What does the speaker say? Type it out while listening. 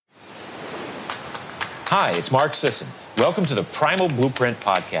Hi, it's Mark Sisson. Welcome to the Primal Blueprint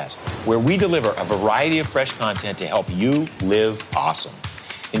Podcast, where we deliver a variety of fresh content to help you live awesome.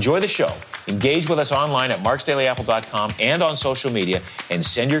 Enjoy the show. Engage with us online at marksdailyapple.com and on social media, and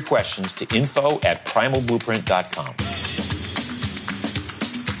send your questions to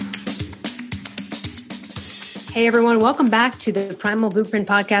info@primalblueprint.com. Hey everyone, welcome back to the Primal Blueprint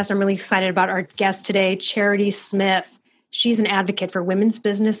Podcast. I'm really excited about our guest today, Chairidee Smith. She's an advocate for women's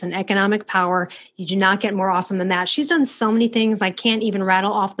business and economic power. You do not get more awesome than that. She's done so many things. I can't even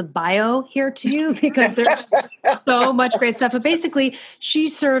rattle off the bio here to you because there's so much great stuff. But basically, she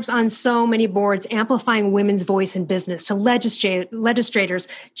serves on so many boards, amplifying women's voice in business, to legislators,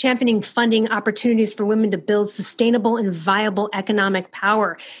 championing funding opportunities for women to build sustainable and viable economic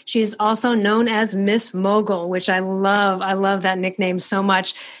power. She is also known as Miss Mogul, which I love. I love that nickname so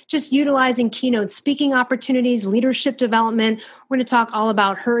much. Just utilizing keynote speaking opportunities, leadership development. We're going to talk all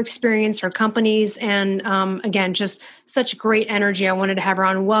about her experience, her companies, and again, just such great energy. I wanted to have her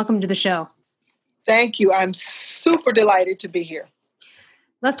on. Welcome to the show. Thank you. I'm super delighted to be here.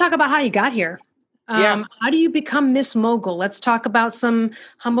 Let's talk about how you got here. How do you become Miss Mogul? Let's talk about some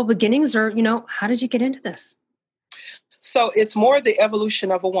humble beginnings, or, how did you get into this? So it's more the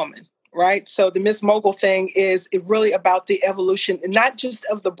evolution of a woman, right? So the Miss Mogul thing is really about the evolution, not just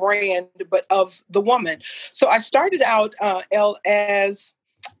of the brand, but of the woman. So I started out,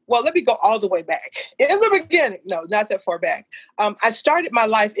 let me go all the way back. In the beginning, no, not that far back. I started my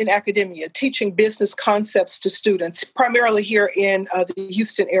life in academia, teaching business concepts to students, primarily here in the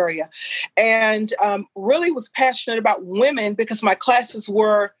Houston area. And really was passionate about women because my classes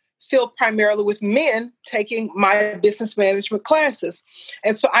were filled primarily with men taking my business management classes.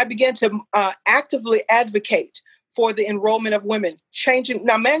 And so I began to actively advocate for the enrollment of women, changing.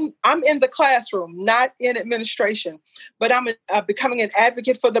 Now, I'm in the classroom, not in administration, but I'm becoming an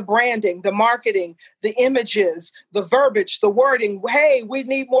advocate for the branding, the marketing, the images, the verbiage, the wording. Hey, we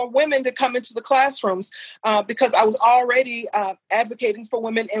need more women to come into the classrooms because I was already advocating for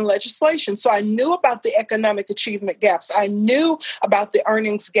women in legislation. So I knew about the economic achievement gaps. I knew about the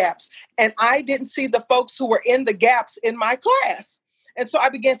earnings gaps, and I didn't see the folks who were in the gaps in my class. And so I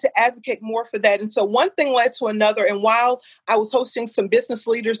began to advocate more for that. And so one thing led to another. And while I was hosting some business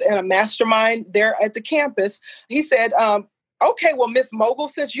leaders in a mastermind there at the campus, he said, okay, well, Miss Mogul,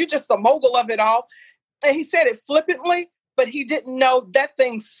 since you're just the mogul of it all. And he said it flippantly, but he didn't know that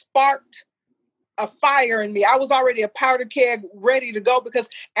thing sparked a fire in me. I was already a powder keg ready to go because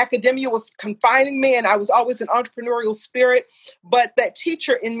academia was confining me and I was always an entrepreneurial spirit. But that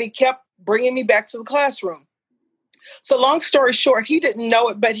teacher in me kept bringing me back to the classroom. So long story short, he didn't know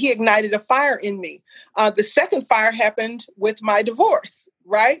it, but he ignited a fire in me. The second fire happened with my divorce,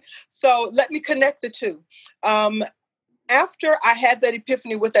 right? So let me connect the two. After I had that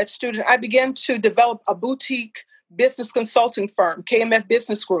epiphany with that student, I began to develop a boutique business consulting firm, KMF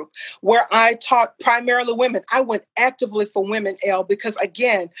Business Group, where I taught primarily women. I went actively for women, Elle, because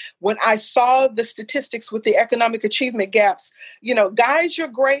again, when I saw the statistics with the economic achievement gaps, guys, you're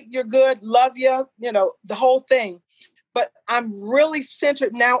great, you're good, love you, the whole thing. But I'm really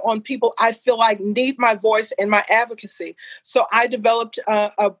centered now on people I feel like need my voice and my advocacy. So I developed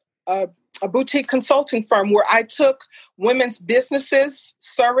a boutique consulting firm where I took women's businesses,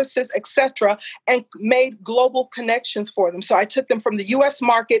 services, etc., and made global connections for them. So I took them from the U.S.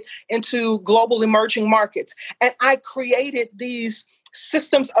 market into global emerging markets. And I created these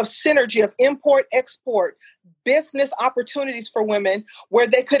systems of synergy of import, export, business opportunities for women where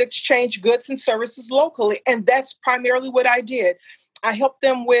they could exchange goods and services locally. And that's primarily what I did. I helped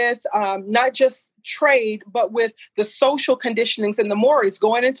them with not just trade, but with the social conditionings and the mores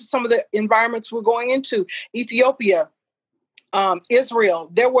going into some of the environments we're going into. Ethiopia, Israel,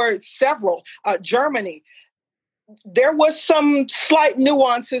 there were several, Germany. There was some slight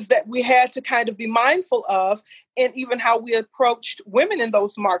nuances that we had to kind of be mindful of in even how we approached women in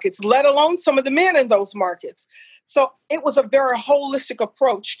those markets, let alone some of the men in those markets. So it was a very holistic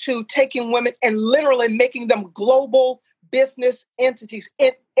approach to taking women and literally making them global business entities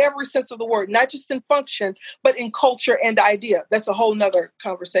in every sense of the word, not just in function, but in culture and idea. That's a whole nother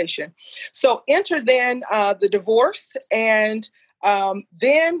conversation. So enter then the divorce and the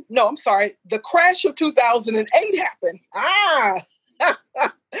crash of 2008 happened.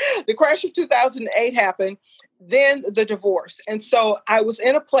 The crash of 2008 happened, then the divorce. And so I was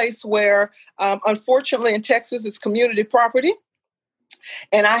in a place where, unfortunately in Texas, it's community property.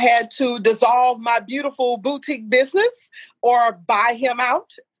 And I had to dissolve my beautiful boutique business or buy him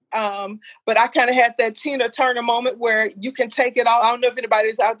out. But I kind of had that Tina Turner moment where you can take it all. I don't know if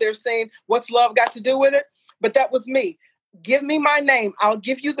anybody's out there saying, what's love got to do with it? But that was me. give me my name. I'll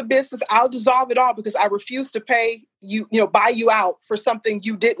give you the business. I'll dissolve it all because I refuse to pay you, buy you out for something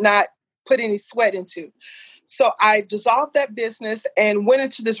you did not put any sweat into. So I dissolved that business and went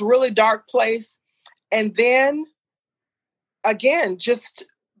into this really dark place. And then again,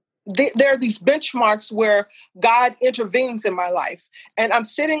 there are these benchmarks where God intervenes in my life. And I'm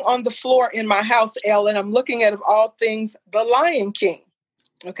sitting on the floor in my house, Elle, and I'm looking at, of all things, The Lion King.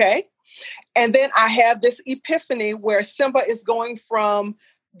 Okay. And then I have this epiphany where Simba is going from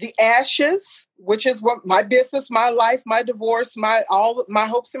the ashes, which is what my business, my life, my divorce, my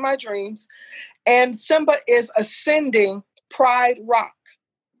hopes and my dreams. And Simba is ascending Pride Rock,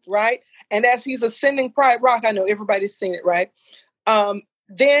 right? And as he's ascending Pride Rock, I know everybody's seen it, right?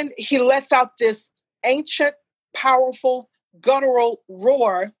 Then he lets out this ancient, powerful, guttural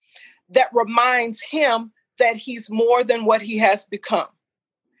roar that reminds him that he's more than what he has become.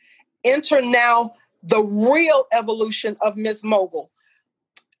 Enter now the real evolution of Ms. Mogul.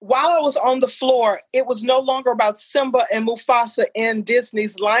 While I was on the floor, it was no longer about Simba and Mufasa in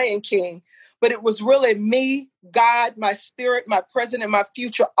Disney's Lion King, but it was really me, God, my spirit, my present, and my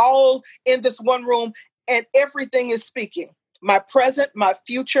future, all in this one room, and everything is speaking. My present, my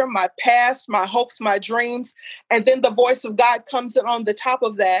future, my past, my hopes, my dreams. And then the voice of God comes in on the top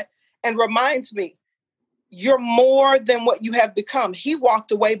of that and reminds me, you're more than what you have become. He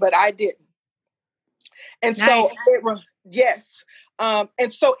walked away, but I didn't. And nice. Yes.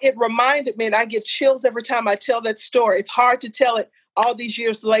 And so it reminded me, and I get chills every time I tell that story. It's hard to tell it all these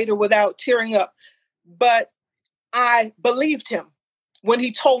years later without tearing up. But I believed him when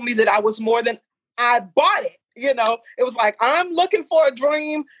he told me that I was more than, I bought it. It was like, I'm looking for a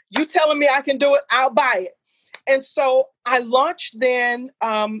dream. You telling me I can do it, I'll buy it. And so I launched then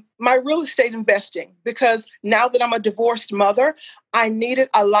my real estate investing, because now that I'm a divorced mother, I needed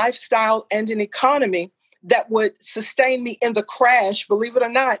a lifestyle and an economy that would sustain me in the crash. Believe it or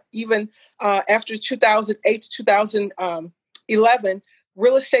not, even after 2008 to 2011,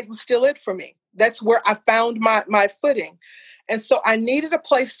 real estate was still it for me. That's where I found my footing. And so I needed a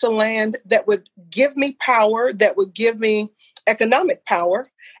place to land that would give me power, that would give me economic power,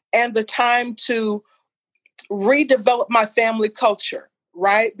 and the time to redevelop my family culture,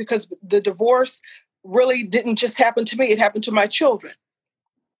 right? Because the divorce really didn't just happen to me, it happened to my children.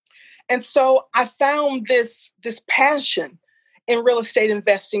 And so I found this passion in real estate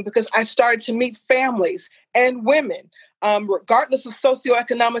investing because I started to meet families and women, regardless of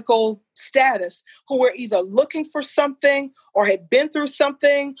socioeconomical status, who were either looking for something or had been through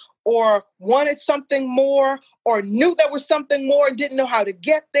something or wanted something more or knew there was something more and didn't know how to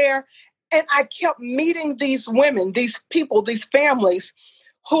get there. And I kept meeting these women, these people, these families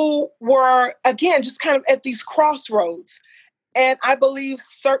who were, again, just kind of at these crossroads. And I believe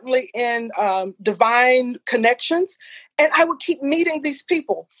certainly in divine connections. And I would keep meeting these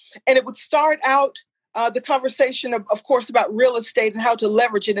people. And it would start out the conversation, of course, about real estate and how to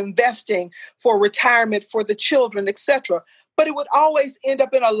leverage it, investing for retirement, for the children, etc. But it would always end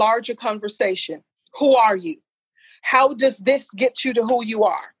up in a larger conversation. Who are you? How does this get you to who you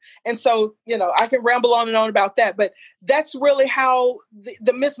are? And so, I can ramble on and on about that, but that's really how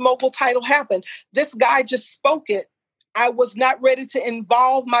the Miss Mogul title happened. This guy just spoke it. I was not ready to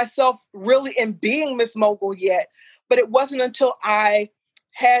involve myself really in being Miss Mogul yet, but it wasn't until I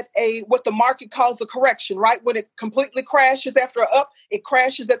had what the market calls a correction, right? When it completely crashes after an up, it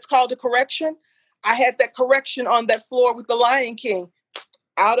crashes. That's called a correction. I had that correction on that floor with the Lion King.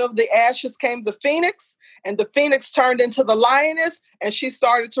 Out of the ashes came the phoenix, and the phoenix turned into the lioness, and she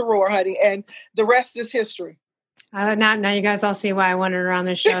started to roar, honey. And the rest is history. Now you guys all see why I wanted her on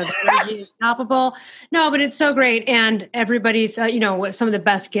this show. The energy is palpable. No, but it's so great. And everybody's, some of the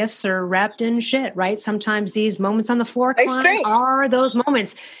best gifts are wrapped in shit, right? Sometimes these moments on the floor are those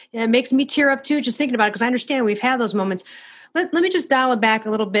moments. And it makes me tear up too, just thinking about it, because I understand we've had those moments. Let me just dial it back a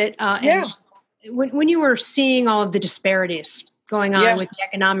little bit. And when you were seeing all of the disparities going on with the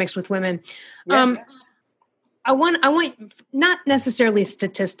economics with women, I want not necessarily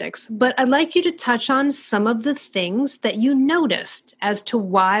statistics, but I'd like you to touch on some of the things that you noticed as to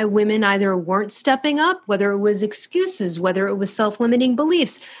why women either weren't stepping up, whether it was excuses, whether it was self-limiting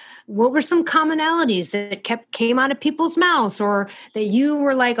beliefs. What were some commonalities that came out of people's mouths, or that you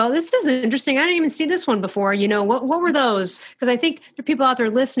were like, oh, this is interesting. I didn't even see this one before. What were those? Because I think there are people out there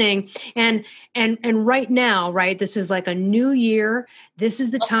listening, and right now, right, this is like a new year. This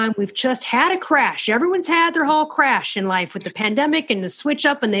is the time. We've just had a crash. Everyone's had their whole crash in life with the pandemic and the switch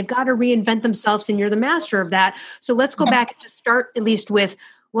up, and they've got to reinvent themselves, and you're the master of that. So let's go back to start at least with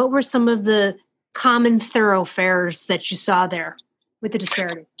what were some of the common thoroughfares that you saw there with the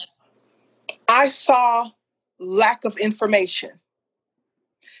disparity? I saw lack of information.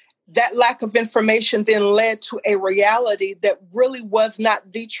 That lack of information then led to a reality that really was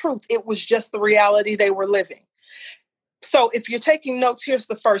not the truth. It was just the reality they were living. So if you're taking notes, here's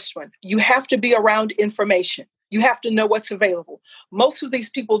the first one. You have to be around information. You have to know what's available. Most of these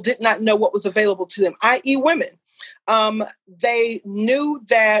people did not know what was available to them, i.e. women. They knew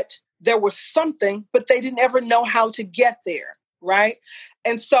that there was something, but they didn't ever know how to get there, right?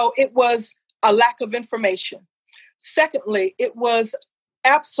 And so it was a lack of information. Secondly, it was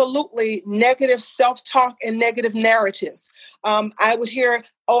absolutely negative self-talk and negative narratives. I would hear,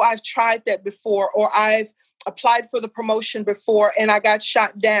 oh, I've tried that before, or I've applied for the promotion before and I got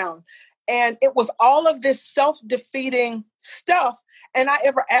shot down. And it was all of this self-defeating stuff. And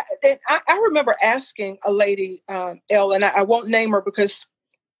I remember asking a lady, Elle, and I won't name her because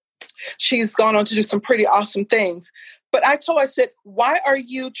she's gone on to do some pretty awesome things. But I told her, I said, why are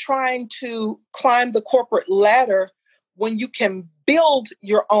you trying to climb the corporate ladder when you can build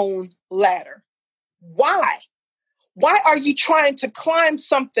your own ladder? Why? Why are you trying to climb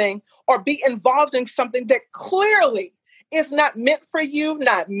something or be involved in something that clearly is not meant for you,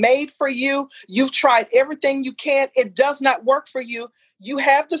 not made for you? You've tried everything you can. It does not work for you. You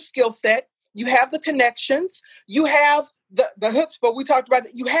have the skill set. You have the connections. You have the chutzpah. We talked about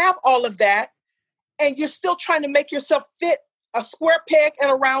that. You have all of that. And you're still trying to make yourself fit a square peg in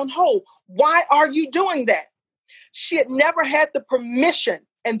a round hole. Why are you doing that? She had never had the permission,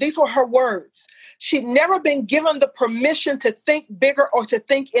 and these were her words. She'd never been given the permission to think bigger or to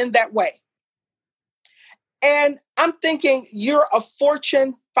think in that way. And I'm thinking, you're a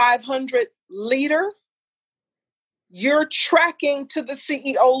Fortune 500 leader. You're tracking to the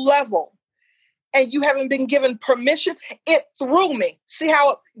CEO level, and you haven't been given permission. It threw me. See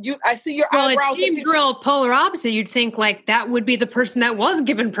how I see your eyebrows. It seems real polar opposite. You'd think like that would be the person that was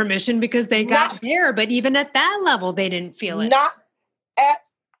given permission because they got there. But even at that level, they didn't feel it. Not at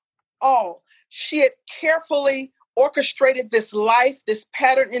all. She had carefully orchestrated this life, this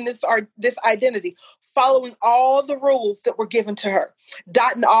pattern, and this identity, following all the rules that were given to her,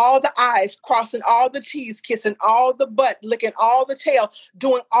 dotting all the I's, crossing all the T's, kissing all the butt, licking all the tail,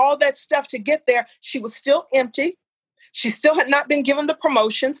 doing all that stuff to get there. She was still empty. She still had not been given the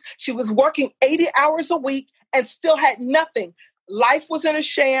promotions. She was working 80 hours a week and still had nothing. Life was in a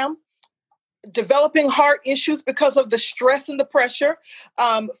sham. Developing heart issues because of the stress and the pressure,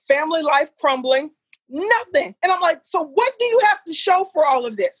 family life crumbling, nothing. And I'm like, so what do you have to show for all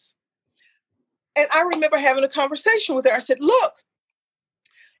of this? And I remember having a conversation with her. I said, look,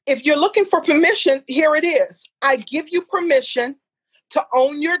 if you're looking for permission, here it is. I give you permission to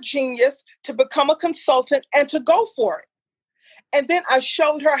own your genius, to become a consultant, and to go for it. And then I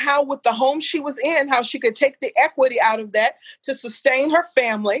showed her how, with the home she was in, how she could take the equity out of that to sustain her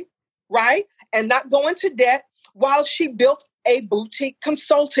family, right? And not go into debt while she built a boutique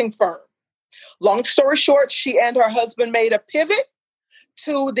consulting firm. Long story short, she and her husband made a pivot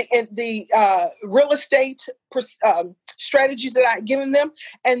to the real estate strategies that I'd given them.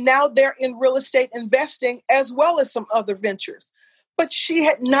 And now they're in real estate investing as well as some other ventures. But she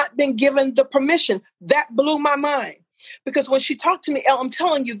had not been given the permission. That blew my mind. Because when she talked to me, Elle, I'm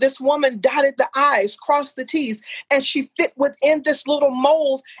telling you, this woman dotted the I's, crossed the T's, and she fit within this little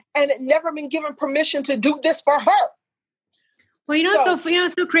mold and had never been given permission to do this for her. Well,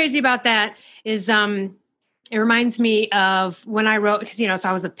 what's so crazy about that is it reminds me of when I wrote, because, so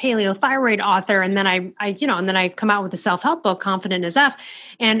I was a paleothyroid author, and then I come out with a self-help book, Confident as F.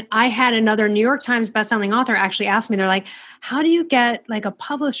 And I had another New York Times bestselling author actually ask me, they're like, how do you get like a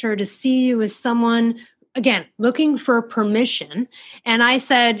publisher to see you as someone, again, looking for permission? And I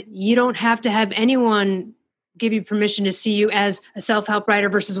said, you don't have to have anyone give you permission to see you as a self-help writer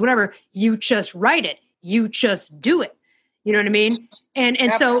versus whatever. You just write it. You just do it. You know what I mean?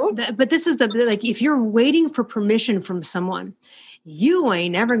 And so, but this is if you're waiting for permission from someone, you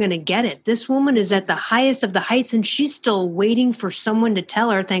ain't never going to get it. This woman is at the highest of the heights, and she's still waiting for someone to tell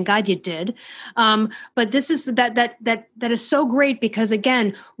her, thank God you did. But this is that is so great, because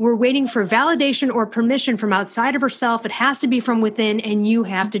again, we're waiting for validation or permission from outside of herself. It has to be from within, and you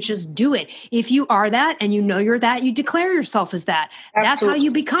have to just do it. If you are that, and you know you're that, you declare yourself as that. Absolutely. That's how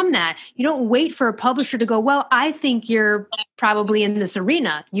you become that. You don't wait for a publisher to go, well, I think you're probably in this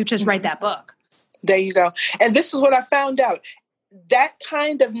arena. You just write that book. There you go. And this is what I found out. That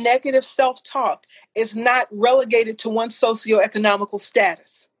kind of negative self-talk is not relegated to one socioeconomical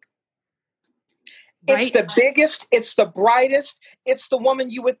status. Right. It's the biggest, it's the brightest, it's the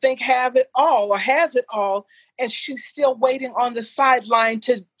woman you would think have it all or has it all, and she's still waiting on the sideline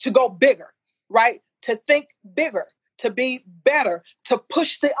to go bigger, right? To think bigger, to be better, to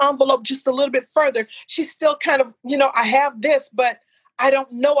push the envelope just a little bit further. She's still kind of, I have this, but I don't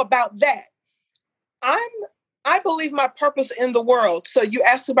know about that. I believe my purpose in the world. So you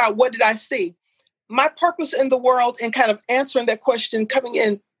asked about what did I see? My purpose in the world, and kind of answering that question, coming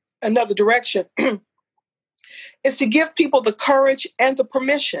in another direction, is to give people the courage and the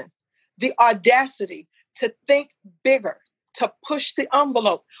permission, the audacity to think bigger, to push the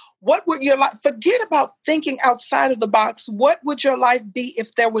envelope. What would your life, forget about thinking outside of the box. What would your life be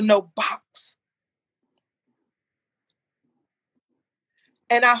if there were no box?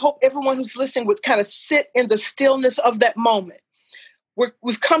 And I hope everyone who's listening would kind of sit in the stillness of that moment.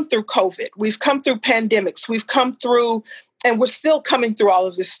 We've come through COVID. We've come through pandemics. We've come through, and we're still coming through all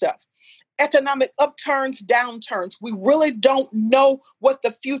of this stuff. Economic upturns, downturns. We really don't know what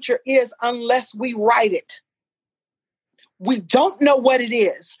the future is unless we write it. We don't know what it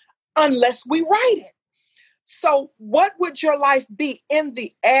is unless we write it. So what would your life be in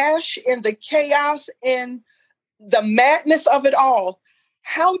the ash, in the chaos, in the madness of it all?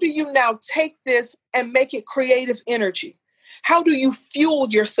 How do you now take this and make it creative energy? How do you fuel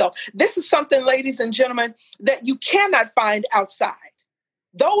yourself? This is something, ladies and gentlemen, that you cannot find outside.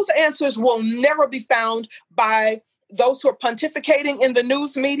 Those answers will never be found by those who are pontificating in the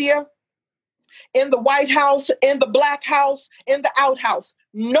news media, in the White House, in the Black House, in the outhouse.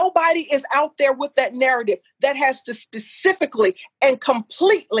 Nobody is out there with that narrative. That has to specifically and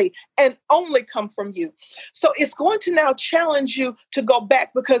completely and only come from you. So it's going to now challenge you to go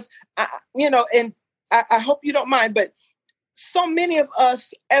back because, and I hope you don't mind, but so many of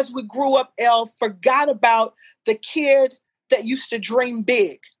us, as we grew up, forgot about the kid that used to dream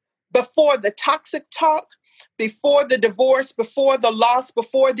big before the toxic talk, before the divorce, before the loss,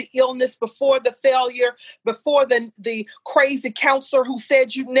 before the illness, before the failure, before the crazy counselor who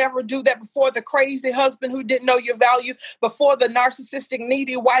said you'd never do that, before the crazy husband who didn't know your value, before the narcissistic,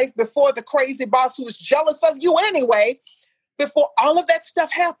 needy wife, before the crazy boss who was jealous of you anyway. Before all of that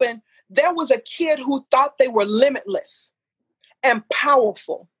stuff happened, there was a kid who thought they were limitless and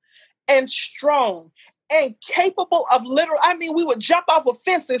powerful and strong and capable of we would jump off of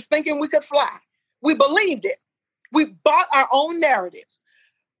fences thinking we could fly. We believed it. We bought our own narrative.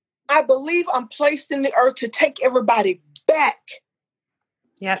 I believe I'm placed in the earth to take everybody back.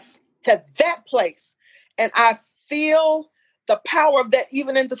 Yes. To that place. And I feel the power of that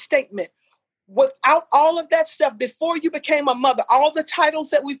even in the statement. Without all of that stuff, before you became a mother, all the titles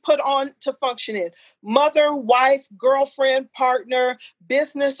that we put on to function in, mother, wife, girlfriend, partner,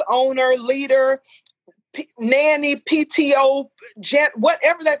 business owner, leader, nanny, PTO,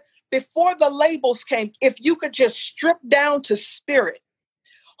 whatever that, before the labels came, if you could just strip down to spirit,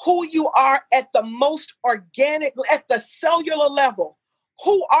 who you are at the most organic, at the cellular level,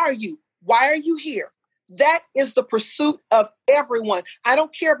 who are you? Why are you here? That is the pursuit of everyone. I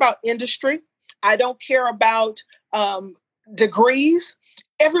don't care about industry. I don't care about degrees.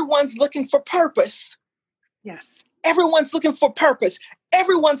 Everyone's looking for purpose. Yes. Everyone's looking for purpose.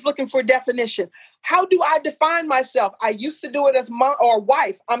 Everyone's looking for definition. How do I define myself? I used to do it as mom or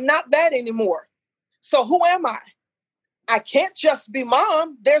wife. I'm not that anymore. So who am I? I can't just be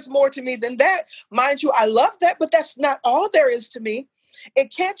mom. There's more to me than that. Mind you, I love that, but that's not all there is to me.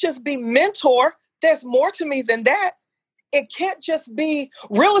 It can't just be mentor. There's more to me than that. It can't just be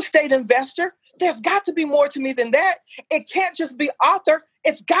real estate investor. There's got to be more to me than that. It can't just be author.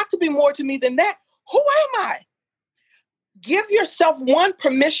 It's got to be more to me than that. Who am I? Give yourself one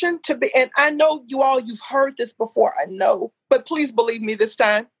permission to be, and I know you've heard this before, I know, but please believe me this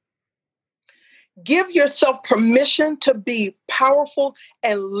time. Give yourself permission to be powerful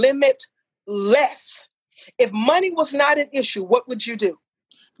and limitless. If money was not an issue, what would you do?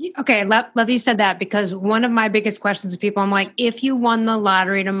 Okay, love you said that, because one of my biggest questions to people, I'm like, if you won the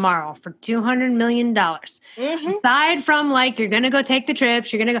lottery tomorrow for $200 million, aside from you're going to go take the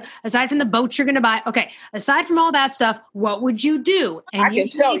trips, you're going to go, aside from the boats you're going to buy, okay, aside from all that stuff, what would you do? And I can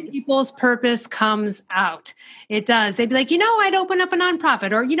tell you. People's purpose comes out. It does. They'd be like, I'd open up a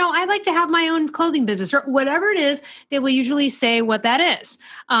nonprofit, or, I'd like to have my own clothing business, or whatever it is. They will usually say what that is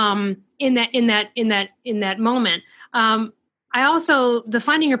in that moment. I also, the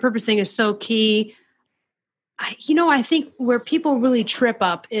finding your purpose thing is so key. I think where people really trip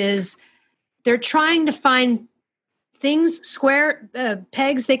up is they're trying to find things, square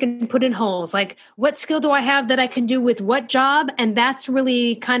pegs they can put in holes. Like, what skill do I have that I can do with what job? And that's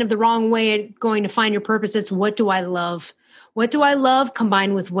really kind of the wrong way of going to find your purpose. It's, what do I love? What do I love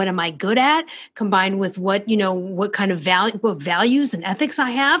combined with what am I good at, combined with what, what kind of value, what values and ethics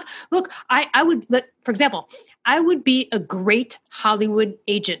I have. Look, I would, for example, I would be a great Hollywood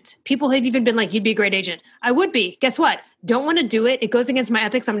agent. People have even been like, you'd be a great agent. I would be. Guess what? Don't want to do it. It goes against my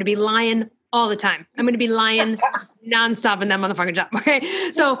ethics. I'm going to be lying all the time. I'm going to be lying nonstop in that motherfucking job. Okay.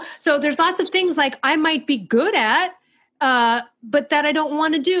 So there's lots of things like I might be good at, but that I don't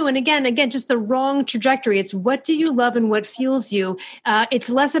want to do. And again, just the wrong trajectory. It's what do you love and what fuels you? It's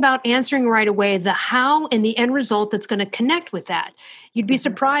less about answering right away, the how and the end result that's going to connect with that. You'd be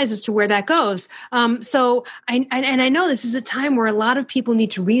surprised as to where that goes. So I know this is a time where a lot of people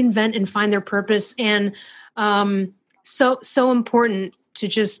need to reinvent and find their purpose. And so important to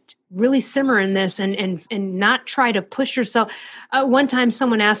just really simmer in this and not try to push yourself. One time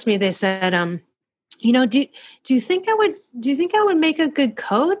someone asked me, they said, do you think I would make a good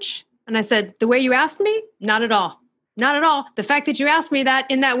coach? And I said, the way you asked me, not at all. Not at all. The fact that you asked me that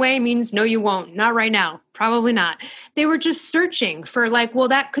in that way means no, you won't. Not right now. Probably not. They were just searching for like, well,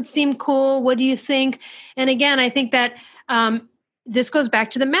 that could seem cool. What do you think? And again, I think that, this goes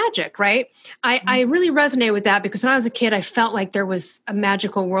back to the magic, right? I really resonate with that because when I was a kid, I felt like there was a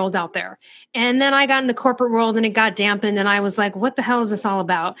magical world out there. And then I got in the corporate world and it got dampened and I was like, what the hell is this all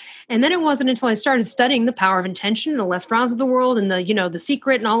about? And then it wasn't until I started studying the power of intention, the Les Browns of the world and the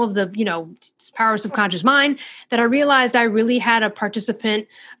secret and all of the, power of subconscious mind that I realized I really had a participation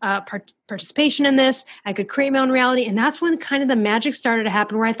in this. I could create my own reality. And that's when kind of the magic started to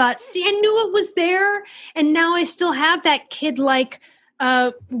happen where I thought, see, I knew it was there. And now I still have that kid-like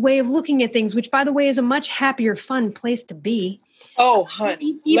way of looking at things, which by the way, is a much happier, fun place to be. Oh,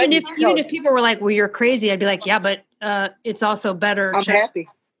 honey. Even if people were like, well, you're crazy. I'd be like, yeah, but it's also better. I'm happy.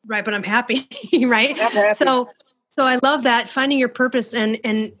 Right. But I'm happy. Right. I'm happy. So I love that, finding your purpose, and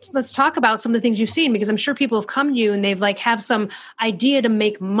let's talk about some of the things you've seen, because I'm sure people have come to you and they've have some idea to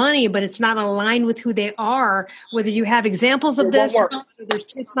make money, but it's not aligned with who they are. Whether you have examples of this, or there's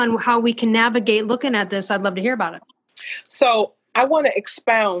tips on how we can navigate looking at this, I'd love to hear about it. So I want to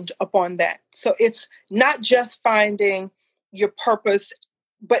expound upon that. So it's not just finding your purpose,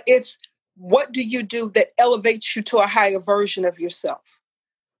 but it's what do you do that elevates you to a higher version of yourself?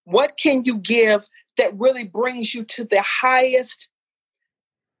 What can you give that really brings you to the highest,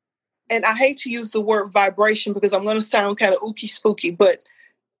 and I hate to use the word vibration because I'm going to sound kind of ooky spooky, but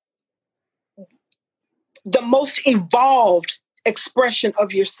the most evolved expression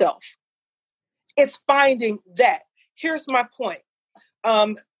of yourself. It's finding that. Here's my point.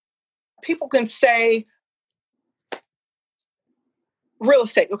 People can say real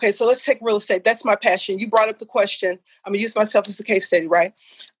estate. Okay, so let's take real estate. That's my passion. You brought up the question. I'm going to use myself as the case study, right?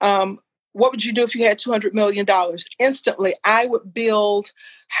 What would you do if you had $200 million? Instantly, I would build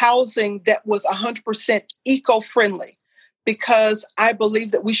housing that was 100% eco-friendly because I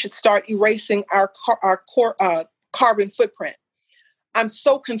believe that we should start erasing our carbon footprint. I'm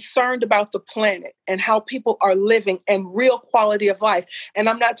so concerned about the planet and how people are living and real quality of life. And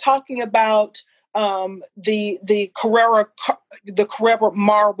I'm not talking about the Carrera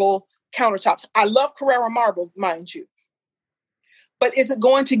marble countertops. I love Carrera marble, mind you. But is it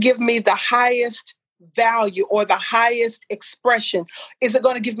going to give me the highest value or the highest expression? Is it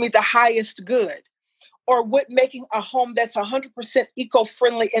going to give me the highest good? Or would making a home that's 100%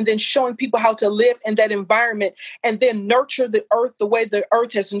 eco-friendly and then showing people how to live in that environment and then nurture the earth the way the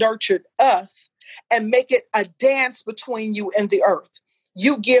earth has nurtured us and make it a dance between you and the earth?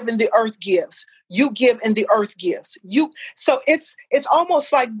 You give and the earth gives. You give and the earth gives. So it's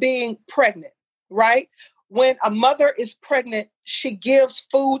almost like being pregnant, right? When a mother is pregnant, she gives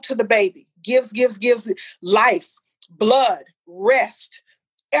food to the baby, gives life, blood, rest.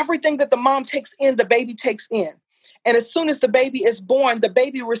 Everything that the mom takes in, the baby takes in. And as soon as the baby is born, the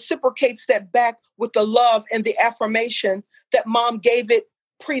baby reciprocates that back with the love and the affirmation that mom gave it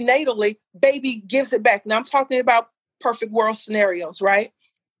prenatally. Baby gives it back. Now I'm talking about perfect world scenarios, right?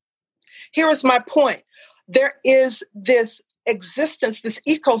 Here is my point. There is this existence, this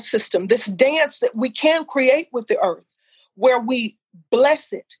ecosystem, this dance that we can create with the earth, where we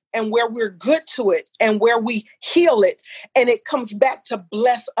bless it and where we're good to it and where we heal it. And it comes back to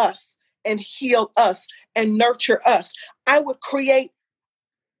bless us and heal us and nurture us. I would create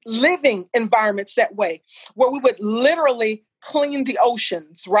living environments that way, where we would literally clean the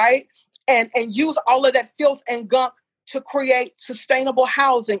oceans, right? And use all of that filth and gunk to create sustainable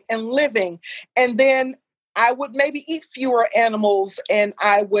housing and living. And then I would maybe eat fewer animals and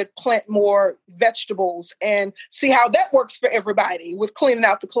I would plant more vegetables and see how that works for everybody with cleaning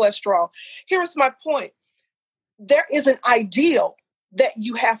out the cholesterol. Here's my point. There is an ideal that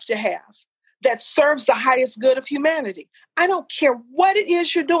you have to have that serves the highest good of humanity. I don't care what it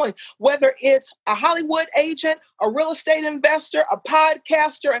is you're doing, whether it's a Hollywood agent, a real estate investor, a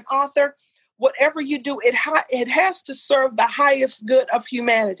podcaster, an author, whatever you do, it has to serve the highest good of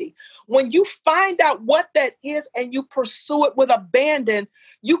humanity. When you find out what that is and you pursue it with abandon,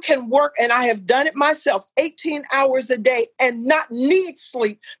 you can work, and I have done it myself, 18 hours a day and not need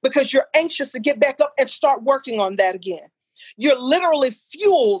sleep because you're anxious to get back up and start working on that again. You're literally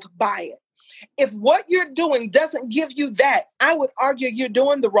fueled by it. If what you're doing doesn't give you that, I would argue you're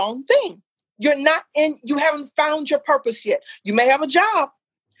doing the wrong thing. You haven't found your purpose yet. You may have a job.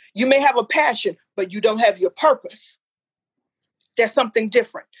 You may have a passion, but you don't have your purpose. There's something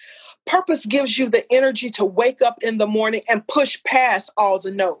different. Purpose gives you the energy to wake up in the morning and push past all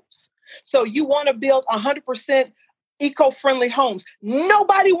the no's. So you want to build 100% eco-friendly homes.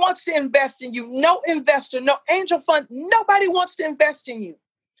 Nobody wants to invest in you. No investor, no angel fund. Nobody wants to invest in you.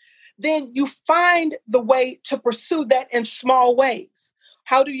 Then you find the way to pursue that in small ways.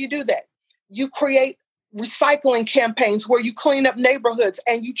 How do you do that? You create recycling campaigns where you clean up neighborhoods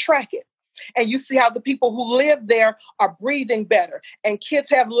and you track it. And you see how the people who live there are breathing better and kids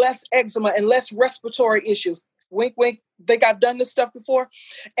have less eczema and less respiratory issues. Wink, wink. Think I've done this stuff before.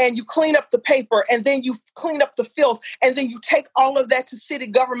 And you clean up the paper and then you clean up the filth. And then you take all of that to city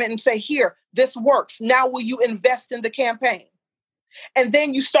government and say, here, this works. Now will you invest in the campaign? And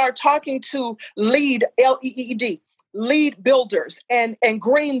then you start talking to LEED, L-E-E-D, lead builders and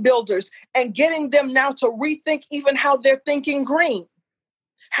green builders and getting them now to rethink even how they're thinking green.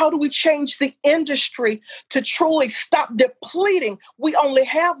 How do we change the industry to truly stop depleting? We only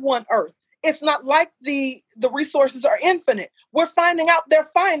have one Earth. It's not like the resources are infinite. We're finding out they're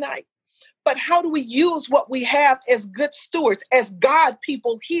finite. But how do we use what we have as good stewards, as God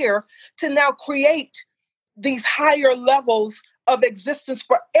people here, to now create these higher levels of existence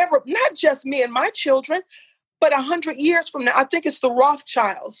forever? Not just me and my children, but 100 years from now. I think it's the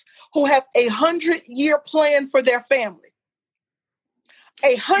Rothschilds who have 100-year plan for their family.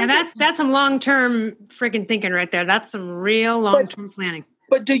 And that's some long-term freaking thinking right there. That's some real long-term planning.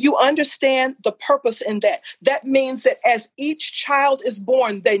 But do you understand the purpose in that? That means that as each child is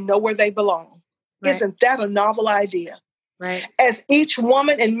born, they know where they belong. Right. Isn't that a novel idea? Right. As each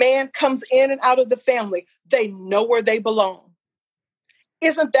woman and man comes in and out of the family, they know where they belong.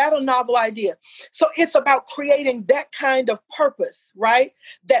 Isn't that a novel idea? So it's about creating that kind of purpose, right?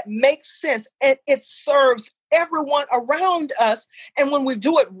 That makes sense and it serves everyone around us. And when we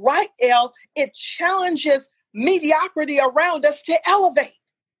do it right, Elle, it challenges mediocrity around us to elevate.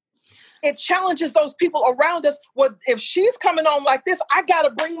 It challenges those people around us. Well, if she's coming on like this, I got to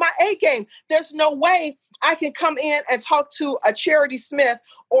bring my A game. There's no way I can come in and talk to a Chairidee Smith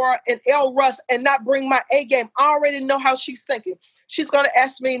or an Elle Russ and not bring my A game. I already know how she's thinking. She's going to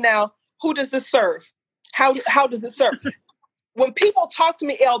ask me now, who does this serve? How does it serve? When people talk to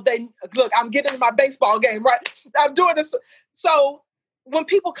me, Elle, they look, I'm getting in my baseball game, right? I'm doing this. So when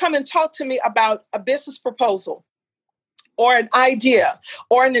people come and talk to me about a business proposal or an idea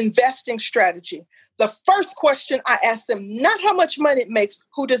or an investing strategy, the first question I ask them, not how much money it makes,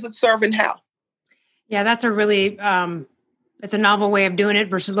 who does it serve and how? Yeah, that's a really, it's a novel way of doing it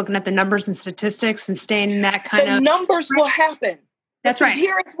versus looking at the numbers and statistics and staying in that kind of... The numbers will happen. That's right.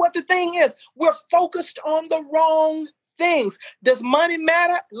 Here's what the thing is. We're focused on the wrong things. Does money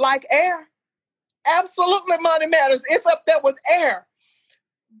matter? Like air? Absolutely money matters. It's up there with air.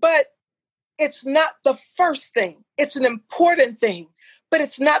 But it's not the first thing. It's an important thing, but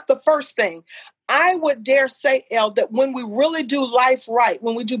it's not the first thing. I would dare say, Elle, that when we really do life right,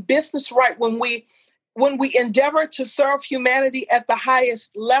 when we do business right, when we endeavor to serve humanity at the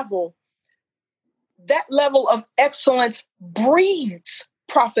highest level, that level of excellence breeds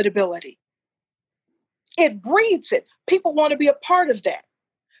profitability. It breeds it. People want to be a part of that.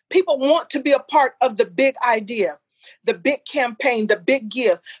 People want to be a part of the big idea, the big campaign, the big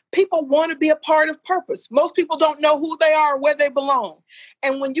give. People want to be a part of purpose. Most people don't know who they are or where they belong.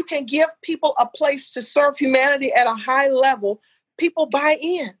 And when you can give people a place to serve humanity at a high level, people buy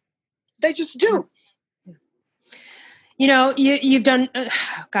in. They just do. You know, you've done,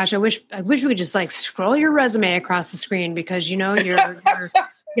 gosh, I wish we could just like scroll your resume across the screen because, you know, you're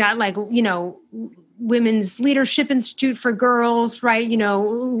got like, you know, Women's Leadership Institute for girls, right? You know,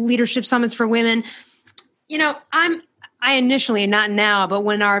 leadership summits for women. You know, I initially, not now, but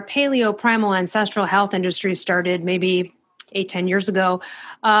when our paleo primal ancestral health industry started maybe 10 years ago,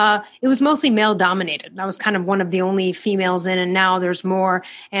 it was mostly male dominated. I was kind of one of the only females in, and now there's more.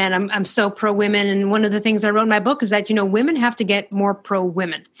 And I'm so pro women. And one of the things I wrote in my book is that, women have to get more pro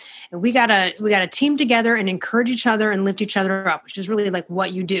women, and we gotta team together and encourage each other and lift each other up, which is really like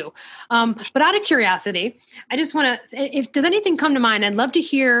what you do. But out of curiosity, I just want to, does anything come to mind? I'd love to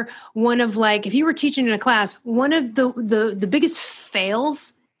hear one of, like, if you were teaching in a class, one of the biggest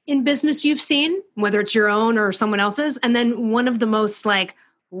fails in business you've seen, whether it's your own or someone else's, and then one of the most like,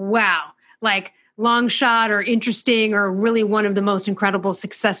 wow, like long shot or interesting, or really one of the most incredible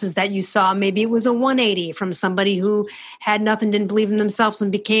successes that you saw. Maybe it was a 180 from somebody who had nothing, didn't believe in themselves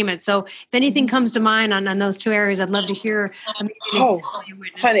and became it. So if anything comes to mind on those two areas, I'd love to hear. Oh,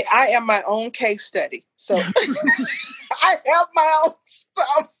 honey, I am my own case study. So I have my own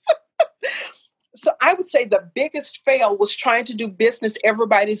stuff. So I would say the biggest fail was trying to do business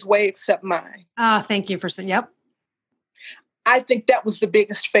everybody's way except mine. Thank you for saying, yep. I think that was the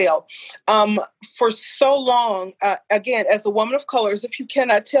biggest fail. For so long, again, as a woman of color, as if you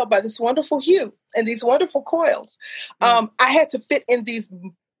cannot tell by this wonderful hue and these wonderful coils, I had to fit in these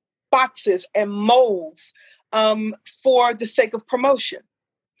boxes and molds for the sake of promotion.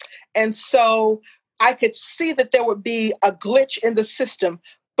 And so I could see that there would be a glitch in the system,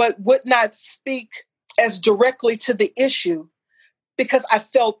 but would not speak as directly to the issue because I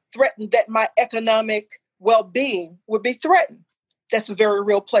felt threatened that my economic well-being would be threatened. That's a very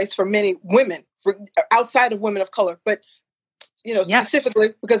real place for many women, outside of women of color, but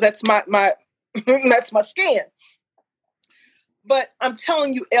specifically because that's my that's my skin. But I'm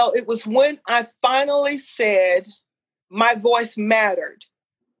telling you, Elle, it was when I finally said my voice mattered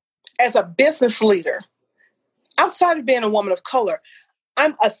as a business leader. Outside of being a woman of color,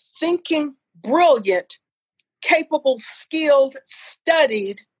 I'm a thinking, brilliant, capable, skilled,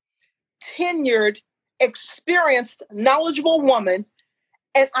 studied, tenured, experienced, knowledgeable woman.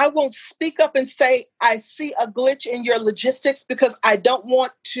 And I won't speak up and say, I see a glitch in your logistics because I don't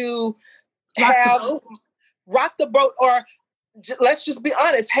want to rock the boat, or let's just be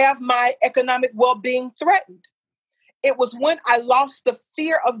honest, have my economic well-being threatened. It was when I lost the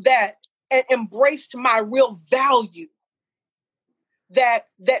fear of that and embraced my real value that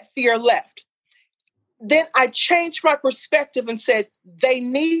fear left. Then I changed my perspective and said, they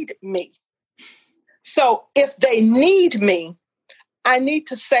need me. So if they need me, I need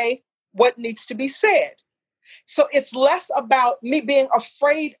to say what needs to be said. So it's less about me being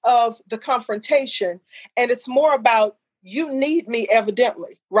afraid of the confrontation, and it's more about, you need me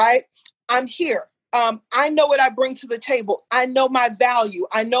evidently, right? I'm here. I know what I bring to the table. I know my value.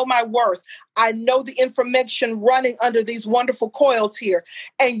 I know my worth. I know the information running under these wonderful coils here.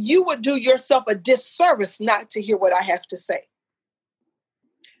 And you would do yourself a disservice not to hear what I have to say.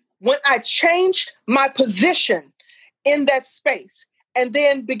 When I changed my position in that space and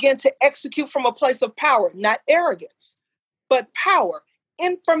then began to execute from a place of power, not arrogance, but power.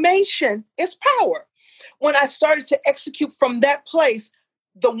 Information is power. When I started to execute from that place,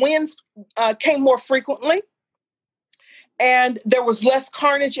 the wins came more frequently, and there was less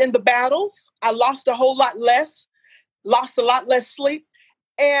carnage in the battles. I lost a whole lot less, lost a lot less sleep,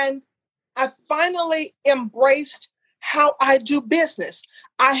 and I finally embraced how I do business.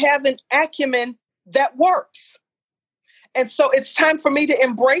 I have an acumen that works. And so it's time for me to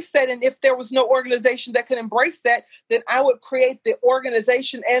embrace that. And if there was no organization that could embrace that, then I would create the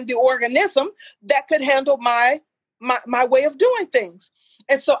organization and the organism that could handle my way of doing things.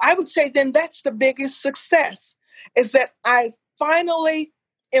 And so I would say then that's the biggest success, is that I finally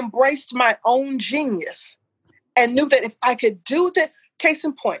embraced my own genius and knew that if I could do that, case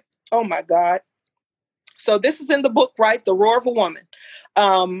in point, oh my God. So this is in the book, right? The Roar of a Woman.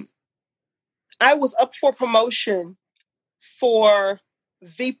 I was up for promotion for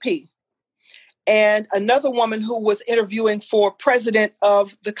VP, and another woman who was interviewing for president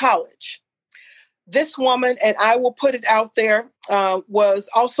of the college. This woman, and I will put it out there, was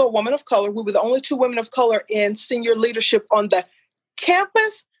also a woman of color. We were the only two women of color in senior leadership on the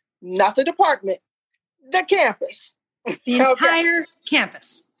campus, not the department, the campus. The entire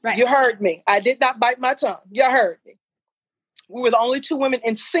campus. Right. You heard me. I did not bite my tongue. You heard me. We were the only two women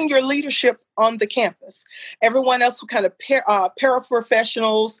in senior leadership on the campus. Everyone else were kind of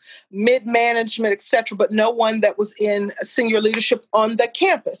paraprofessionals, mid-management, etc., but no one that was in senior leadership on the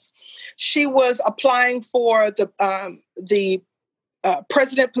campus. She was applying for the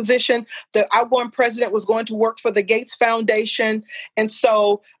president position. The outgoing president was going to work for the Gates Foundation. And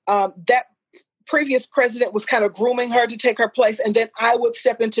so that previous president was kind of grooming her to take her place, and then I would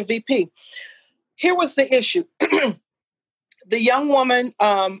step into VP. Here was the issue. The young woman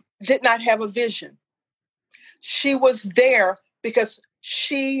did not have a vision. She was there because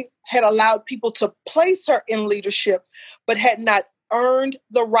she had allowed people to place her in leadership, but had not earned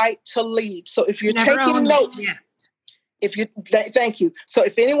the right to lead. So if you're taking notes, thank you. So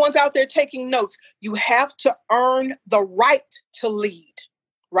if anyone's out there taking notes, you have to earn the right to lead,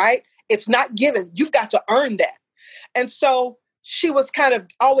 right? It's not given. You've got to earn that. And so she was kind of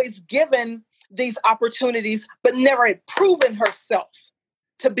always given these opportunities, but never had proven herself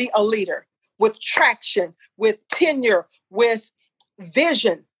to be a leader with traction, with tenure, with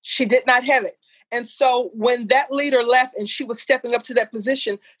vision. She did not have it. And so when that leader left and she was stepping up to that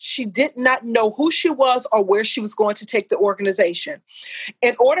position, she did not know who she was or where she was going to take the organization.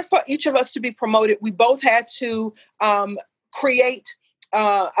 In order for each of us to be promoted, we both had to create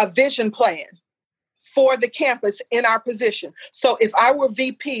a vision plan for the campus in our position. So if I were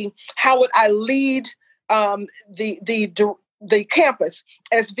VP, how would I lead the campus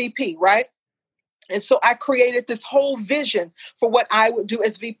as VP, right? And so I created this whole vision for what I would do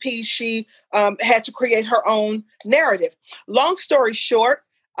as VP. She had to create her own narrative. Long story short,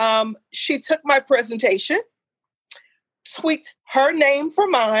 she took my presentation, tweaked her name for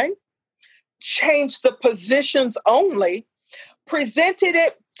mine, changed the positions only, presented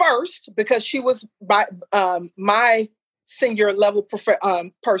it first because she was my senior level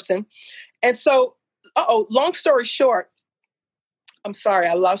person. And so, long story short, I'm sorry,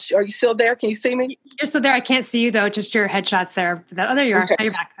 I lost you. Are you still there? Can you see me? You're still there. I can't see you though. Just your headshots there. There you are. Okay. Now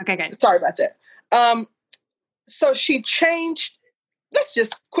you're back. Okay, good. Sorry about that. So she changed. Let's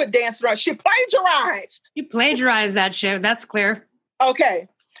just quit dancing around. She plagiarized. You plagiarized that shit. That's clear. Okay.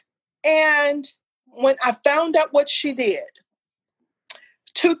 And when I found out what she did,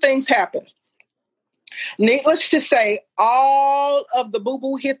 two things happened. Needless to say, all of the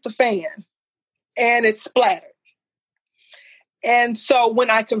boo-boo hit the fan and it splattered. And so when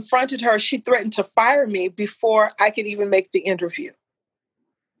I confronted her, she threatened to fire me before I could even make the interview.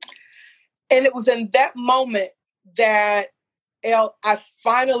 And it was in that moment that I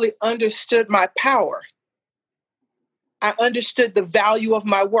finally understood my power. I understood the value of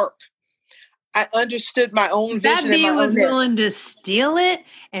my work. I understood my own vision. That bee was willing to steal it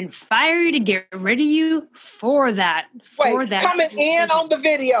and fire you to get rid of you for that. Coming in on the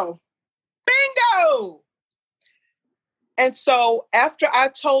video. Bingo! And so after I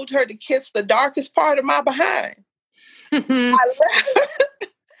told her to kiss the darkest part of my behind, I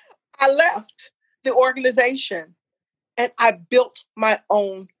left the organization and I built my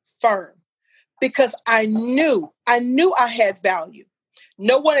own firm because I knew I had value.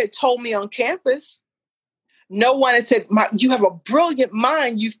 No one had told me on campus. No one had said, you have a brilliant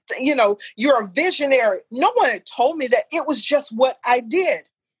mind. You're a visionary. No one had told me that. It was just what I did.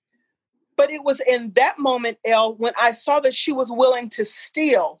 But it was in that moment, Elle, when I saw that she was willing to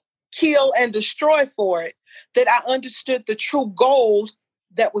steal, kill, and destroy for it, that I understood the true gold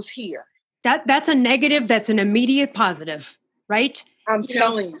that was here. That's a negative. That's an immediate positive, right? I'm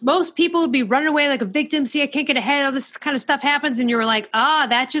telling you. Most people would be running away like a victim. See, I can't get ahead. All this kind of stuff happens. And you're like,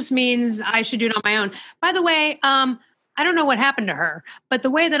 that just means I should do it on my own. By the way, I don't know what happened to her, but the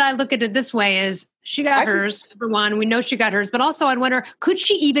way that I look at it this way is she got hers, for one. We know she got hers, but also I'd wonder, could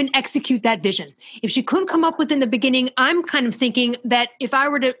she even execute that vision? If she couldn't come up with in the beginning, I'm kind of thinking that if I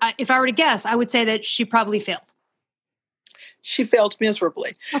were to guess, I would say that she probably failed. She failed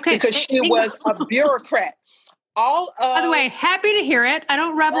miserably because she was a bureaucrat. By the way, happy to hear it. I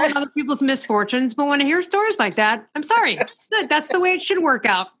don't revel in other people's misfortunes, but when I hear stories like that, I'm sorry. That's the way it should work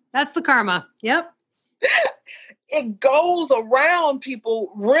out. That's the karma. Yep. It goes around,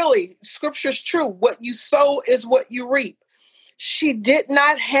 people. Really, scripture's true. What you sow is what you reap. She did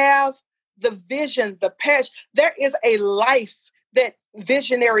not have the vision, the passion. There is a life that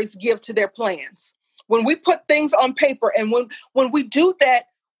visionaries give to their plans. When we put things on paper and when we do that,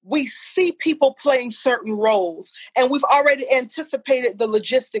 we see people playing certain roles, and we've already anticipated the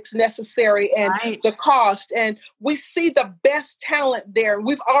logistics necessary and the cost, and we see the best talent there.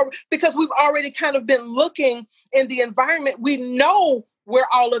 Because we've already kind of been looking in the environment, we know where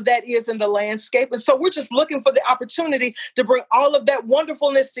all of that is in the landscape. And so we're just looking for the opportunity to bring all of that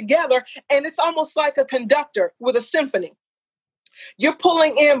wonderfulness together. And it's almost like a conductor with a symphony. You're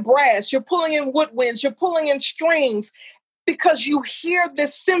pulling in brass, you're pulling in woodwinds, you're pulling in strings, because you hear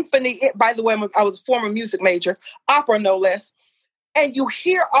this symphony. By the way, I was a former music major, opera no less, and you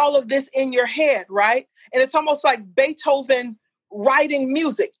hear all of this in your head, right? And it's almost like Beethoven writing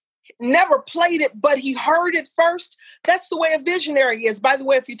music. Never played it, but he heard it first. That's the way a visionary is. By the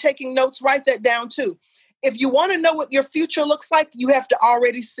way, if you're taking notes, write that down too. If you want to know what your future looks like, you have to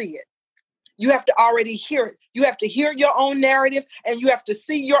already see it. You have to already hear it. You have to hear your own narrative, and you have to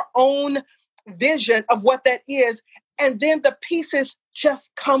see your own vision of what that is. And then the pieces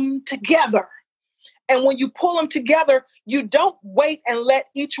just come together. And when you pull them together, you don't wait and let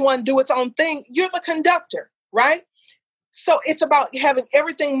each one do its own thing. You're the conductor, right? So it's about having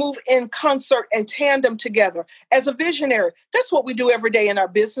everything move in concert and tandem together. As a visionary, that's what we do every day in our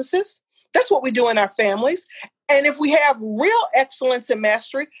businesses. That's what we do in our families. And if we have real excellence and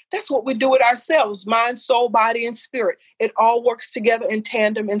mastery, that's what we do with ourselves, mind, soul, body, and spirit. It all works together in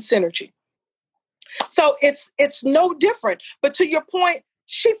tandem and synergy. So it's no different. But to your point,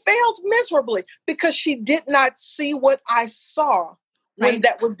 she failed miserably because she did not see what I saw when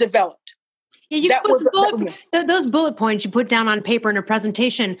that was developed. Yeah, those bullet points you put down on paper in a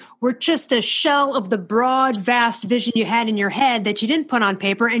presentation were just a shell of the broad, vast vision you had in your head that you didn't put on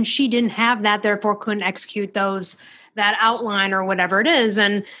paper, and she didn't have that, therefore couldn't execute that outline or whatever it is.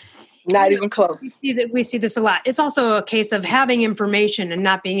 And not even close. We see this a lot. It's also a case of having information and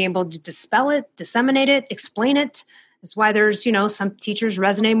not being able to dispel it, disseminate it, explain it. That's why there's, some teachers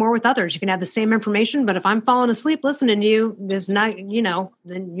resonate more with others. You can have the same information, but if I'm falling asleep listening to you, there's not,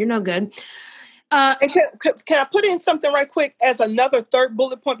 then you're no good. And can I put in something right quick as another third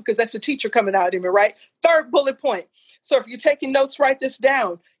bullet point, because that's the teacher coming out in me, right? Third bullet point. So if you're taking notes, write this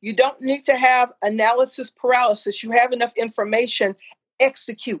down. You don't need to have analysis paralysis. You have enough information,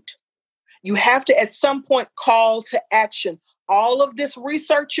 execute. You have to, at some point, call to action. All of this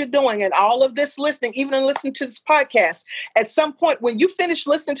research you're doing and all of this listening, even in listening to this podcast, at some point when you finish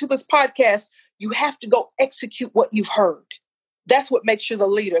listening to this podcast, you have to go execute what you've heard. That's what makes you the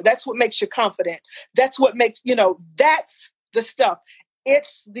leader. That's what makes you confident. That's what makes, that's the stuff.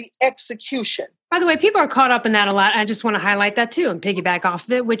 It's the execution. By the way, people are caught up in that a lot. I just want to highlight that too and piggyback off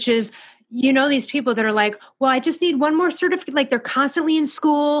of it, which is, these people that are like, well, I just need one more certificate. Like they're constantly in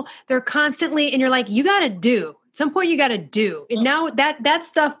school. And you're like, you got to do. At some point you got to do. And now that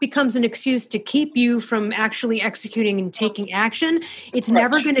stuff becomes an excuse to keep you from actually executing and taking action. It's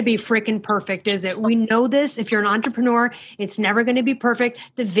never going to be freaking perfect, is it? We know this. If you're an entrepreneur, it's never going to be perfect.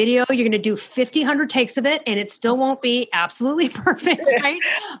 The video, you're going to do 50, 100 takes of it and it still won't be absolutely perfect, right?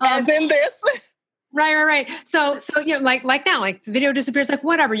 As in this. Right. So like now, like the video disappears, like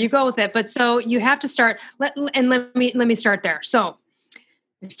whatever, you go with it. But so you have to start. Let me start there. So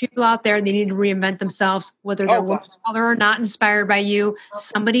there's people out there, they need to reinvent themselves, whether they're women of color or not inspired by you.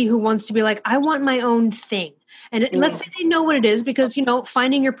 Somebody who wants to be like, I want my own thing. And let's say they know what it is, because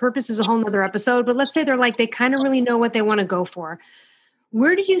finding your purpose is a whole nother episode. But let's say they're like, they kind of really know what they want to go for.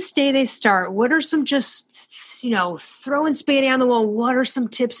 Where do you say they start? What are some just throwing spade on the wall? What are some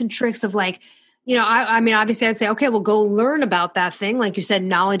tips and tricks of like, I mean, obviously I'd say, okay, well, go learn about that thing. Like you said,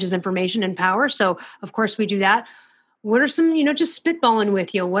 knowledge is information and power. So of course we do that. What are some, just spitballing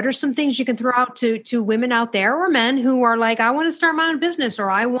with you? What are some things you can throw out to women out there or men who are like, I want to start my own business,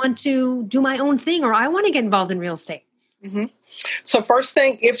 or I want to do my own thing, or I want to get involved in real estate? Mm-hmm. So first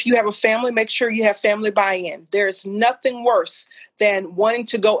thing, if you have a family, make sure you have family buy-in. There's nothing worse than wanting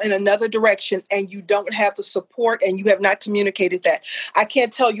to go in another direction and you don't have the support and you have not communicated that. I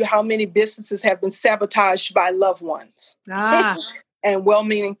can't tell you how many businesses have been sabotaged by loved ones and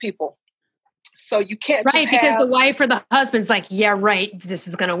well-meaning people. So you can't because the wife or the husband's like, yeah, right, this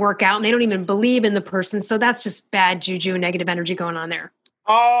is going to work out. And they don't even believe in the person. So that's just bad juju, negative energy going on there.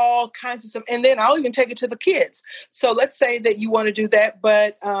 All kinds of stuff. And then I'll even take it to the kids. So let's say that you want to do that,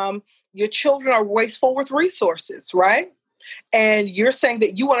 but your children are wasteful with resources, right? And you're saying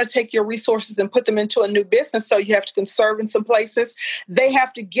that you want to take your resources and put them into a new business. So you have to conserve in some places. They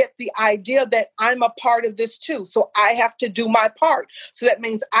have to get the idea that I'm a part of this too. So I have to do my part. So that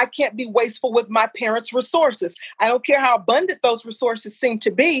means I can't be wasteful with my parents' resources. I don't care how abundant those resources seem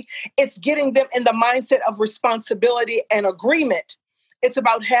to be. It's getting them in the mindset of responsibility and agreement. It's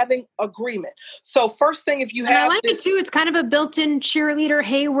about having agreement. So first thing, if you have, I like it too. It's kind of a built-in cheerleader.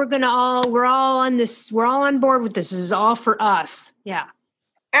 Hey, we're all on this. We're all on board with this. This is all for us. Yeah.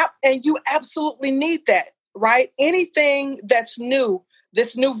 And you absolutely need that, right? Anything that's new,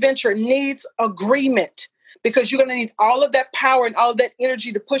 this new venture needs agreement, because you're going to need all of that power and all of that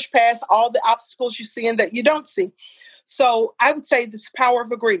energy to push past all the obstacles you see and that you don't see. So I would say this power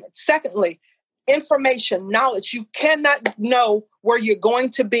of agreement. Secondly, information, knowledge. You cannot know where you're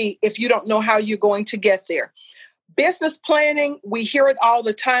going to be if you don't know how you're going to get there. Business planning, we hear it all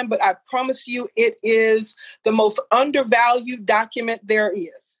the time, but I promise you it is the most undervalued document there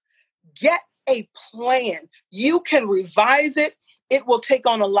is. Get a plan. You can revise it. It will take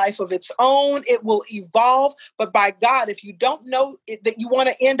on a life of its own. It will evolve. But by God, if you don't know that you want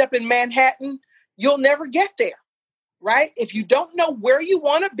to end up in Manhattan, you'll never get there. Right? If you don't know where you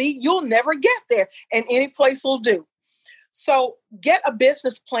want to be, you'll never get there, and any place will do. So get a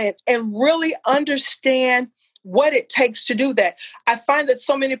business plan and really understand what it takes to do that. I find that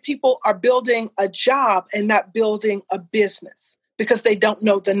so many people are building a job and not building a business because they don't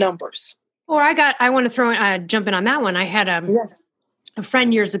know the numbers. Or I want to jump in on that one. I had a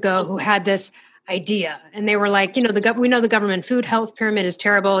friend years ago who had this idea, and they were like, we know the government food health pyramid is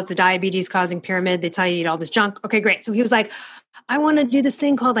terrible. It's a diabetes causing pyramid. They tell you to eat all this junk. Okay, great. So he was like, I want to do this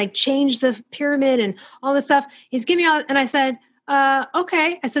thing called like change the pyramid and all this stuff. He's giving me all, and I said,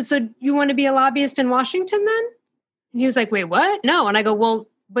 okay. I said, so you want to be a lobbyist in Washington then? And he was like, wait, what? No. And I go, well,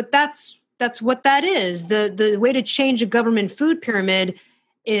 but that's what that is. The way to change a government food pyramid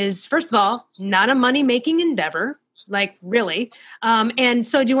is, first of all, not a money-making endeavor. Like, really? And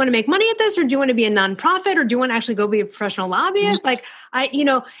so do you want to make money at this, or do you want to be a nonprofit, or do you want to actually go be a professional lobbyist? Like,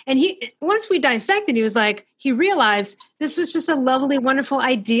 and once we dissected, he was like, he realized this was just a lovely, wonderful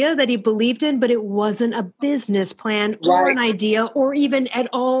idea that he believed in, but it wasn't a business plan or an idea or even at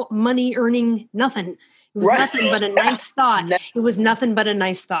all money earning nothing. It was nothing but a nice thought. It was nothing but a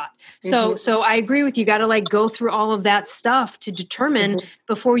nice thought. So I agree with you. Got to like go through all of that stuff to determine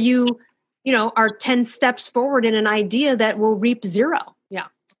before you are 10 steps forward in an idea that will reap zero. Yeah.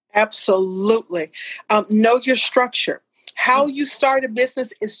 Absolutely. Know your structure. How you start a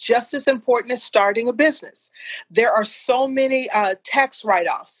business is just as important as starting a business. There are so many tax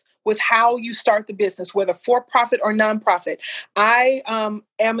write-offs with how you start the business, whether for-profit or nonprofit. I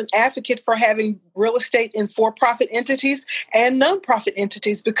am an advocate for having real estate in for-profit entities and nonprofit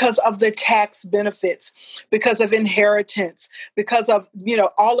entities because of the tax benefits, because of inheritance, because of,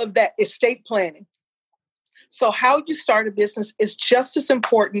 all of that estate planning. So how you start a business is just as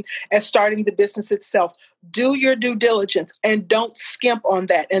important as starting the business itself. Do your due diligence and don't skimp on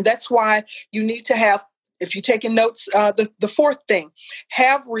that. And that's why you need to have, if you're taking notes, the fourth thing,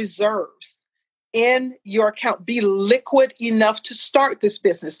 have reserves in your account. Be liquid enough to start this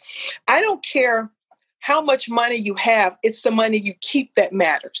business. I don't care how much money you have. It's the money you keep that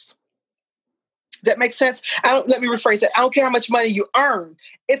matters. Does that make sense? Let me rephrase that. I don't care how much money you earn.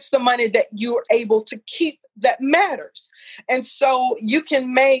 It's the money that you're able to keep that matters. And so you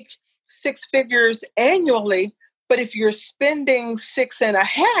can make 6 figures annually, but if you're spending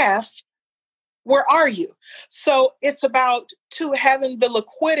 6.5, where are you? So it's about having the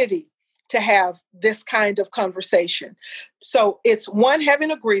liquidity to have this kind of conversation. So it's 1,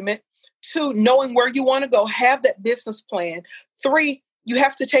 having agreement. 2, knowing where you want to go, have that business plan. 3, you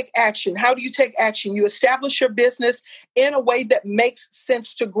have to take action. How do you take action? You establish your business in a way that makes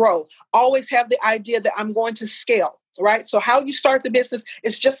sense to grow. Always have the idea that I'm going to scale, right? So how you start the business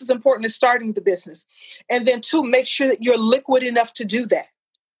is just as important as starting the business. And then 2, make sure that you're liquid enough to do that.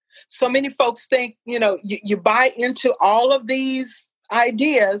 So many folks think, you buy into all of these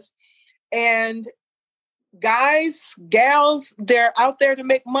ideas, and guys, gals, they're out there to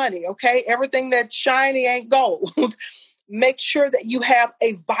make money, okay? Everything that's shiny ain't gold. Make sure that you have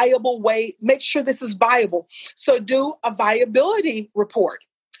a viable way. Make sure this is viable. So do a viability report.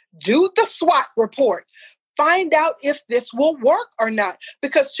 Do the SWOT report. Find out if this will work or not.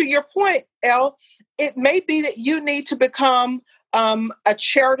 Because to your point, Elle, it may be that you need to become a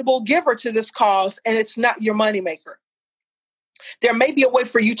charitable giver to this cause, and it's not your moneymaker. There may be a way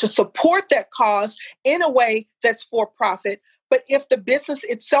for you to support that cause in a way that's for profit. But if the business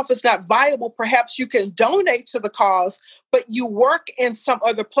itself is not viable, perhaps you can donate to the cause, but you work in some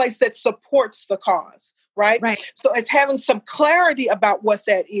other place that supports the cause, right? So it's having some clarity about what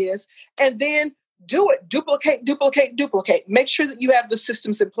that is, and then do it. Duplicate. Make sure that you have the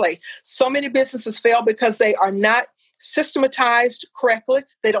systems in place. So many businesses fail because they are not systematized correctly.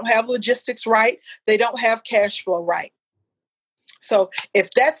 They don't have logistics right. They don't have cash flow right. So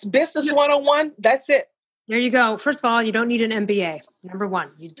if that's business 101, that's it. There you go. First of all, you don't need an MBA. Number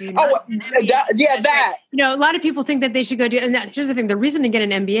one, you do not. That. A lot of people think that they should go do, and here's the thing. The reason to get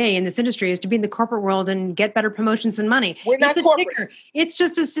an MBA in this industry is to be in the corporate world and get better promotions and money. We're not corporate. Sticker. It's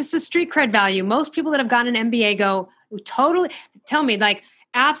just a street cred value. Most people that have gotten an MBA go totally, tell me, like,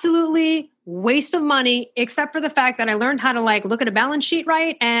 absolutely waste of money, except for the fact that I learned how to look at a balance sheet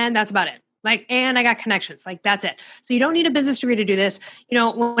right, and that's about it. And I got connections. That's it. So you don't need a business degree to do this.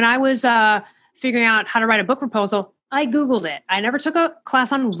 When I was figuring out how to write a book proposal, I Googled it. I never took a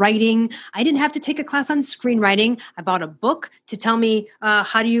class on writing. I didn't have to take a class on screenwriting. I bought a book to tell me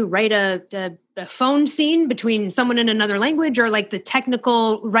how do you write a phone scene between someone in another language, or the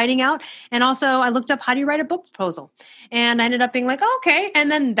technical writing out. And also I looked up, how do you write a book proposal? And I ended up being okay.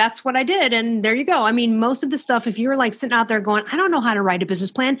 And then that's what I did. And there you go. I mean, most of the stuff, if you're sitting out there going, I don't know how to write a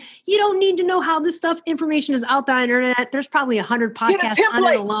business plan, you don't need to know how this information is out there on the internet. There's probably 100 podcasts on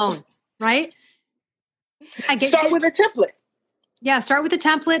it alone, right? Start with a template. Yeah, start with a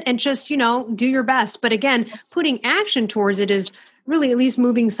template and just, do your best. But again, putting action towards it is really at least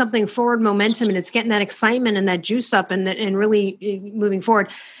moving something forward, momentum, and it's getting that excitement and that juice up and really moving forward.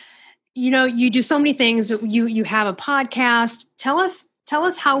 You do so many things. You have a podcast. Tell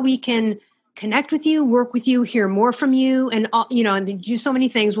us how we can connect with you, work with you, hear more from you, and do so many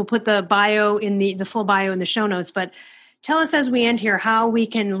things. We'll put the bio in the full bio in the show notes, but tell us as we end here how we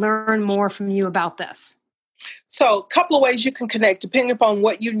can learn more from you about this. So a couple of ways you can connect depending upon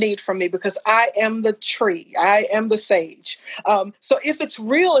what you need from me, because I am the tree. I am the sage. So if it's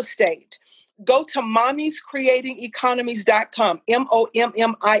real estate, go to mommiescreatingeconomies.com,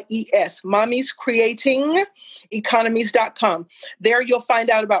 MOMMIES, mommiescreatingeconomies.com. There you'll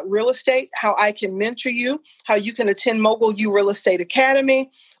find out about real estate, how I can mentor you, how you can attend Mogul U Real Estate Academy,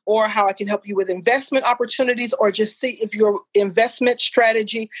 or how I can help you with investment opportunities, or just see if your investment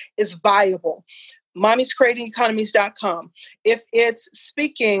strategy is viable. mommiescreatingeconomies.com. If it's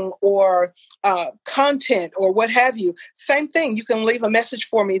speaking or content or what have you, same thing. You can leave a message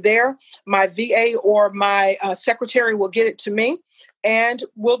for me there. My VA or my secretary will get it to me, and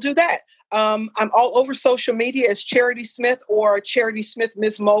we'll do that. I'm all over social media as Chairidee Smith or Chairidee Smith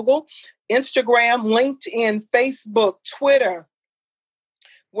Ms. Mogul. Instagram, LinkedIn, Facebook, Twitter.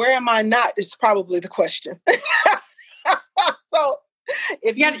 Where am I not is probably the question. So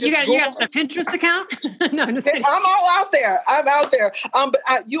if you got a Pinterest account? No, I'm just kidding. I'm all out there. I'm out there. But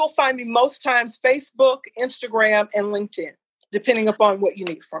you'll find me most times Facebook, Instagram, and LinkedIn, depending upon what you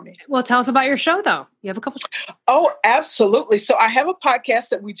need from me. Well, tell us about your show, though. You have a couple. Oh, absolutely. So I have a podcast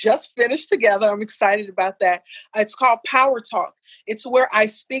that we just finished together. I'm excited about that. It's called Power Talk. It's where I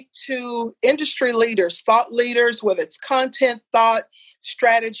speak to industry leaders, thought leaders, whether it's content, thought,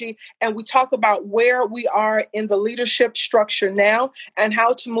 strategy, and we talk about where we are in the leadership structure now and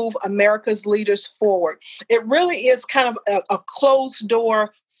how to move America's leaders forward. It really is kind of a closed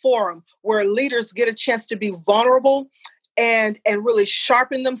door forum where leaders get a chance to be vulnerable and really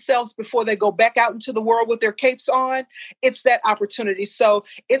sharpen themselves before they go back out into the world with their capes on. It's that opportunity. So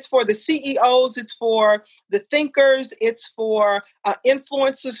it's for the CEOs, it's for the thinkers, it's for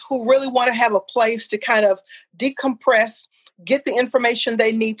influencers who really want to have a place to kind of decompress, get the information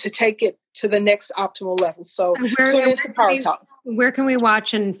they need to take it to the next optimal level. So tune into Power Talk. Where can we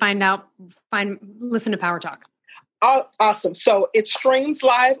watch and listen to Power Talk? Awesome. So it streams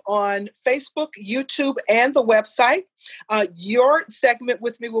live on Facebook, YouTube, and the website. Your segment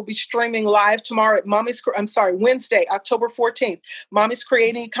with me will be streaming live tomorrow at Wednesday, October 14th.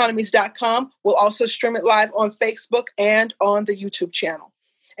 mommiescreatingeconomies.com. We'll also stream it live on Facebook and on the YouTube channel.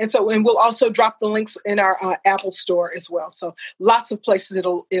 And we'll also drop the links in our Apple store as well. So lots of places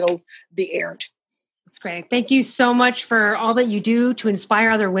it'll be aired. That's great. Thank you so much for all that you do to inspire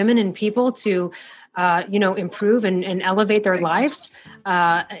other women and people to improve and elevate their lives.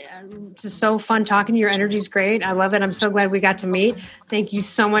 It's just so fun talking to you. Your energy's great. I love it. I'm so glad we got to meet. Thank you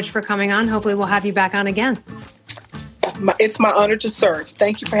so much for coming on. Hopefully we'll have you back on again. It's my honor to serve.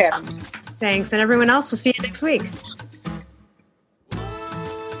 Thank you for having me. Thanks. And everyone else, we'll see you next week.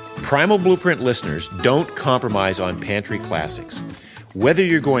 Primal Blueprint listeners don't compromise on pantry classics. Whether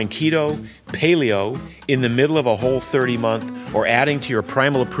you're going keto, paleo, in the middle of a Whole30 month, or adding to your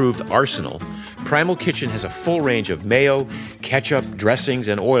Primal approved arsenal, Primal Kitchen has a full range of mayo, ketchup, dressings,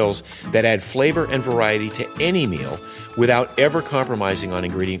 and oils that add flavor and variety to any meal without ever compromising on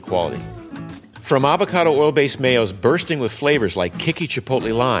ingredient quality. From avocado oil-based mayos bursting with flavors like kicky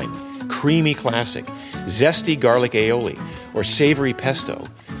chipotle lime, creamy classic, zesty garlic aioli, or savory pesto,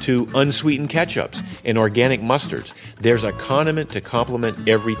 to unsweetened ketchups and organic mustards, there's a condiment to complement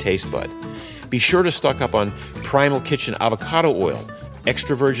every taste bud. Be sure to stock up on Primal Kitchen avocado oil,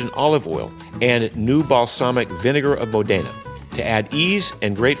 extra virgin olive oil, and new balsamic vinegar of Modena to add ease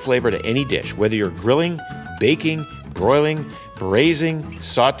and great flavor to any dish, whether you're grilling, baking, broiling, braising,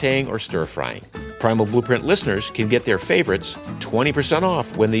 sautéing, or stir-frying. Primal Blueprint listeners can get their favorites 20%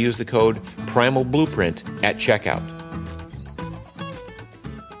 off when they use the code Primal Blueprint at checkout.